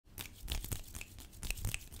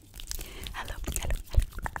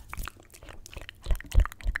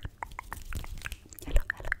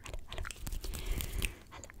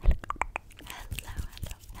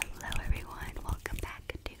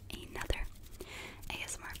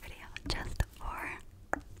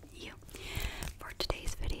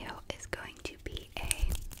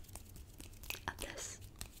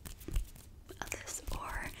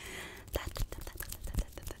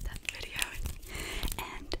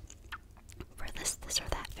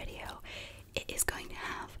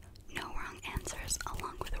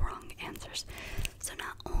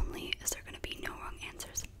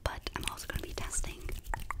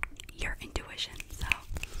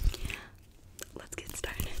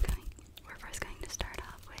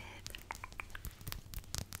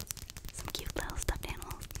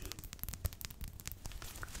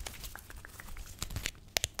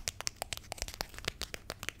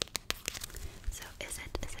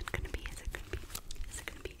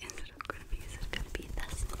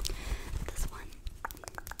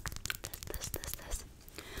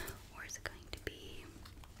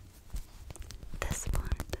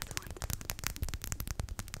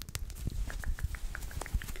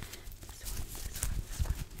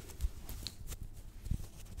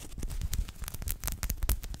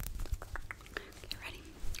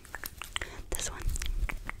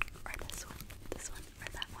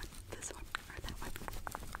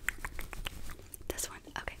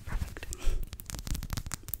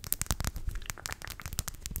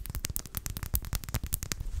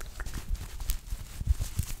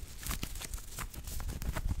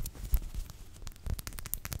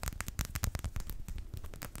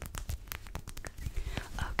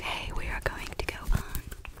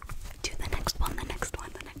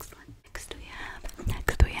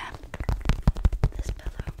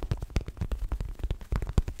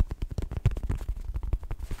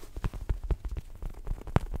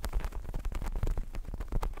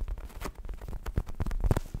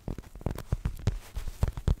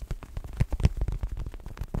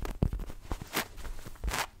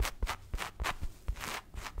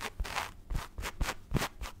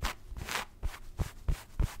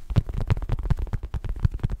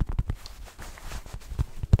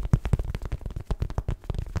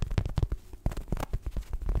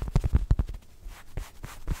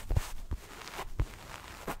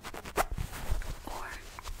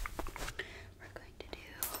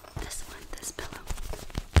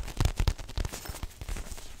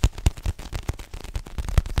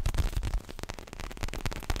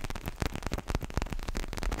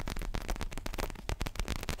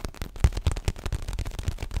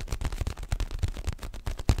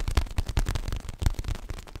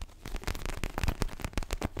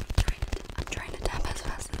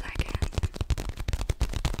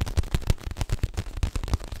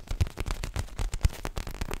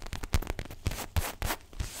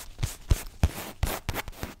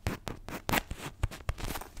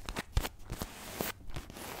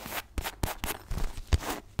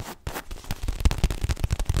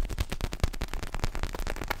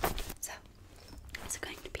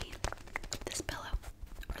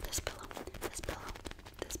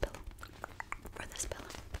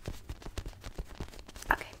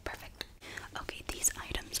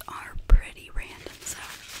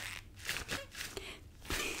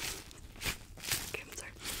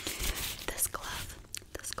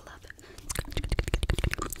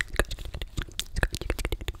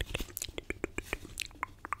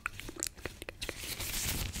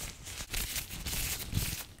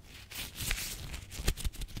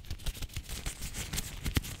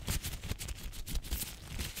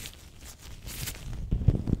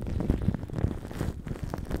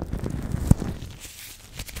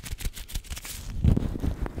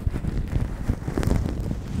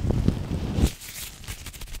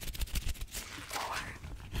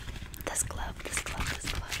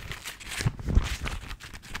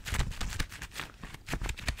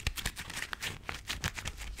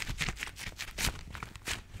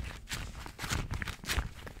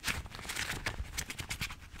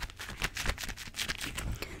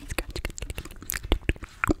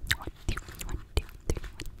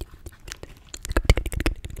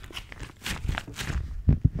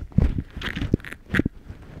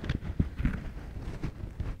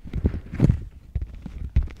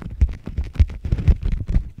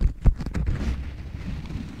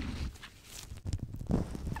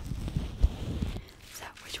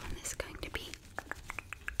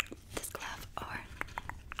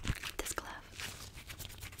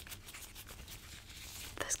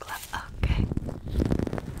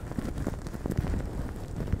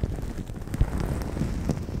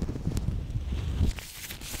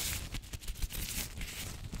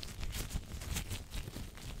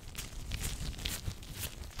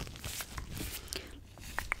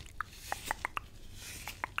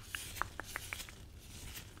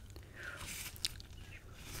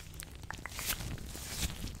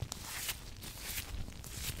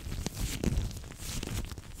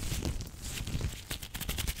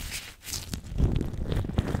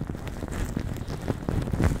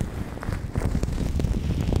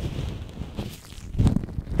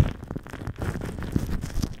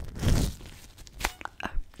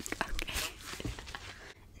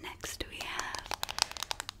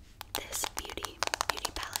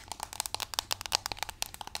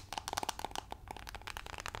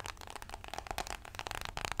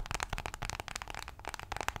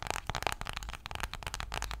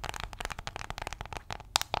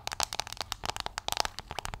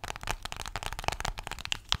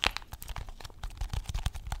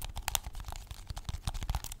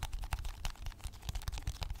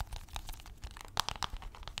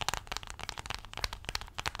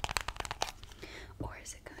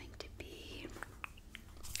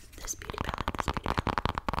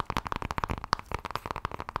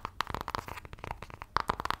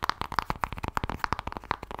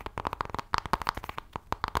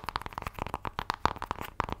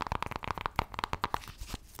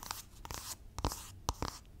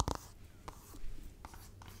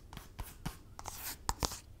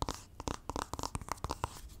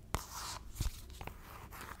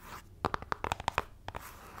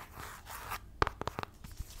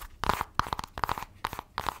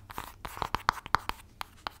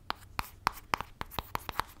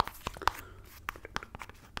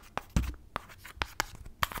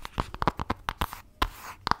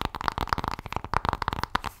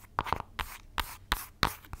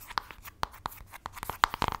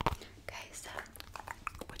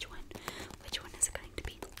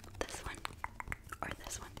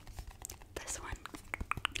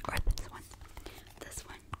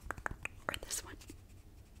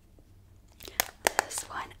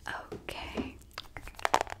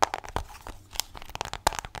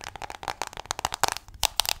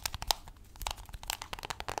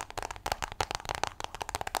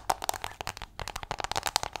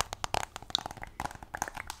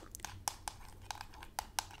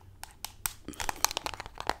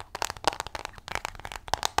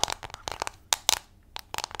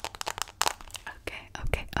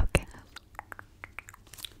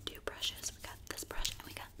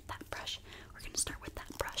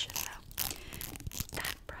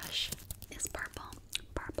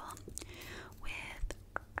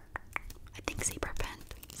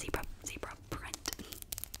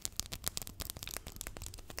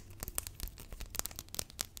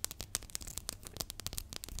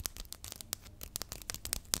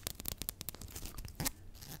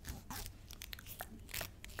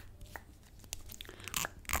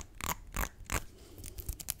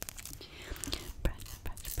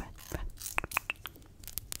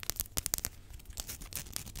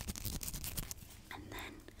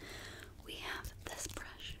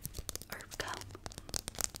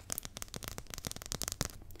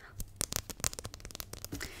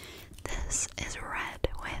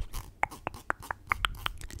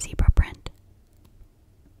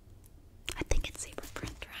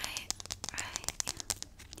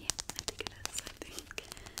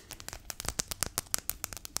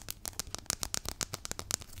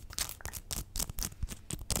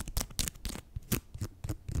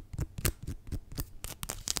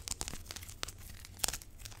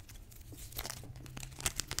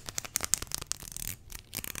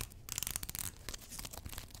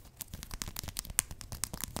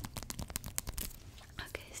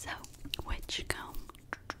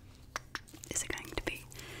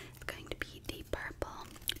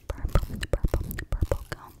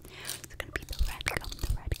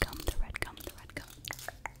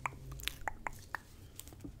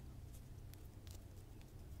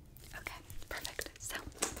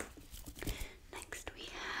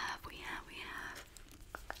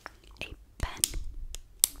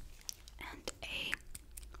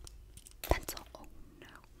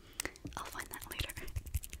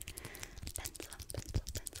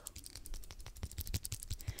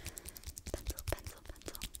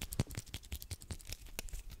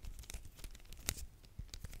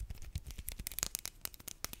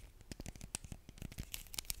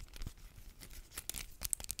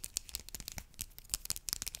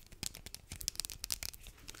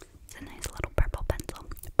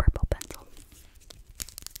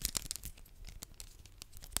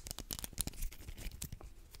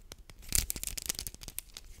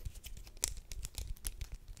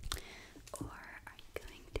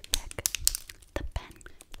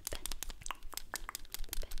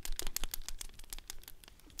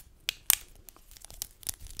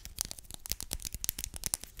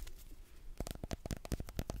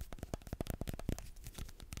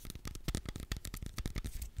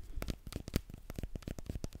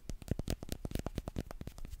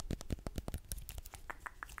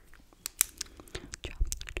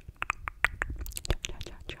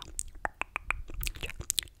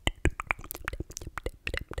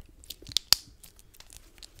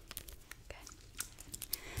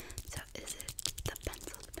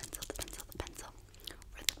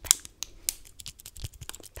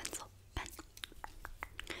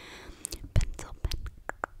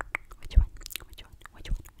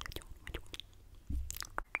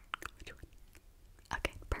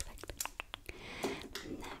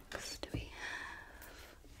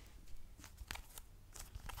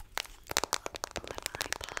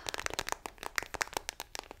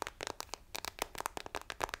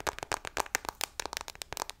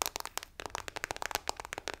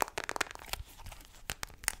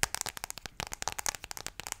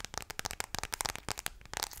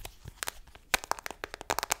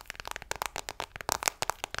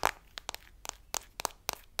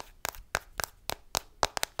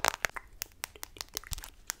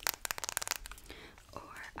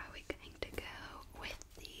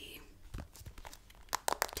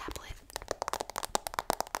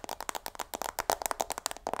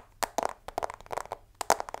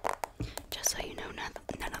just so you know,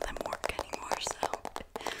 none of them work anymore, so.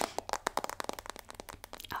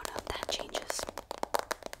 Oh no, that changes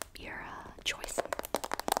your choice.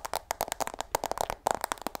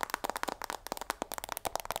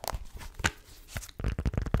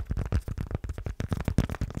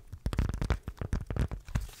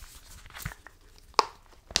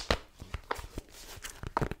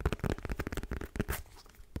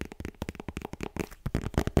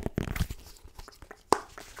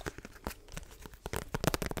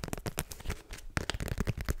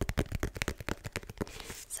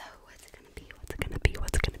 So what's it gonna be? What's it gonna be?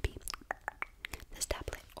 What's it gonna be? This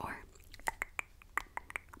tablet or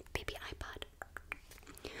baby iPod?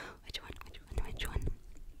 Which one? Which one? Which one?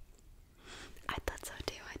 I thought so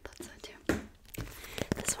too. I thought so too.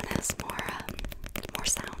 This one has more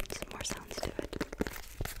sounds to it.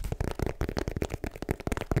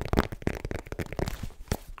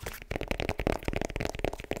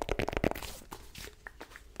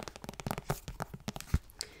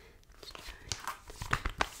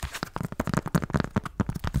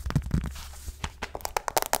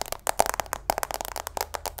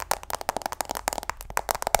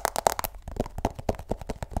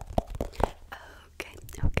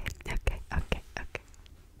 Okay.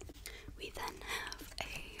 We then have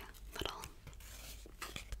a little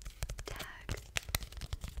tag.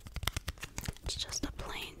 It's just a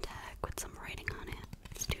plain tag with some writing on it.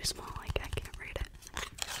 It's too small, like I can't read it.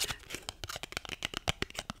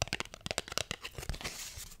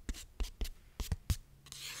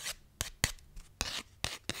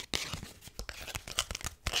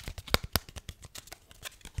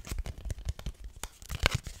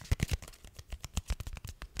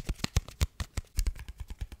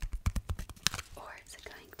 Or is it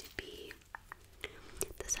going to be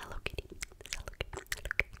this Hello Kitty? This Hello Kitty.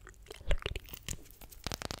 Hello Kitty.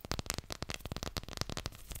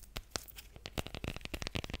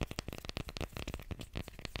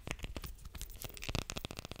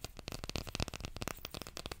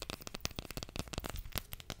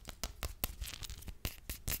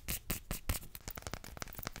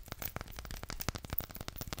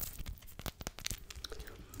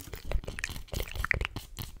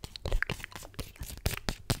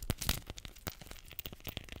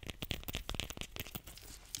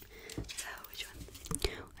 So which one?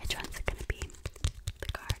 Which one's it gonna be? The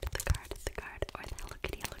card, or the Hello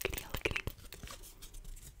Kitty, Hello Kitty, Hello Kitty.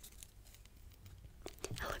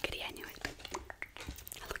 Hello Kitty, I knew it.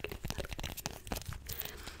 Hello Kitty, Hello Kitty.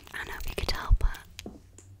 I don't know if you could tell, but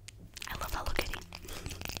I love Hello Kitty.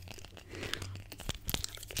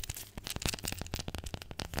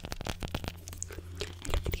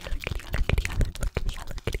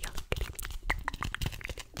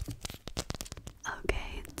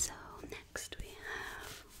 Okay, so next we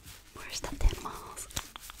have more stuffed animals.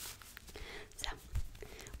 So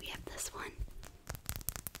we have this one.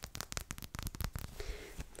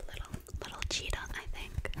 Little cheetah, I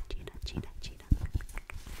think.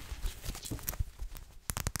 Cheetah. Cheetah.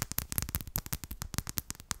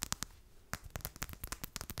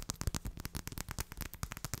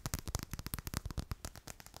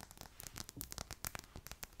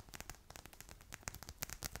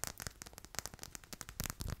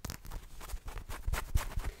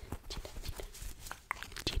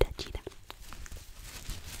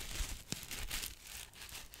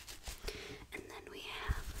 And then we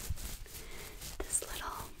have this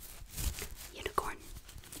little unicorn.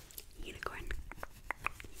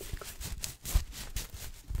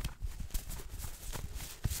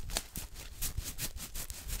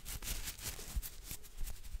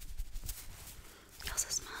 It also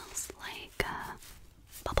smells like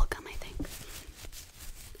bubblegum, I think.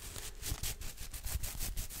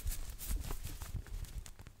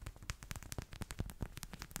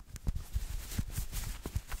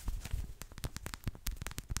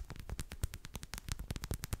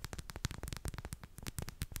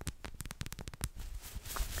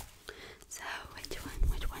 So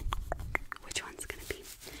which one's gonna be?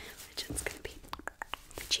 Which one's gonna be?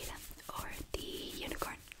 The cheetah or the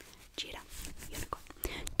unicorn? Cheetah, unicorn.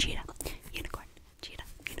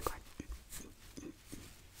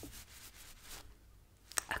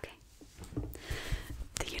 Okay.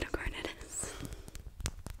 The unicorn it is.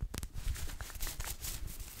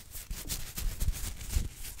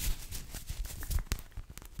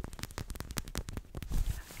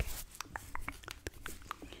 Okay.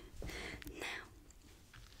 Now,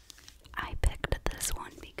 I picked this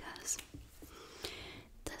one because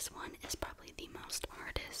this one is probably the most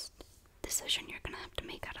hardest decision you're gonna have to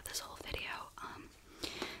make out of this whole video.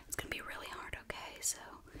 It's gonna be really hard, okay? So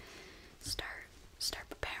start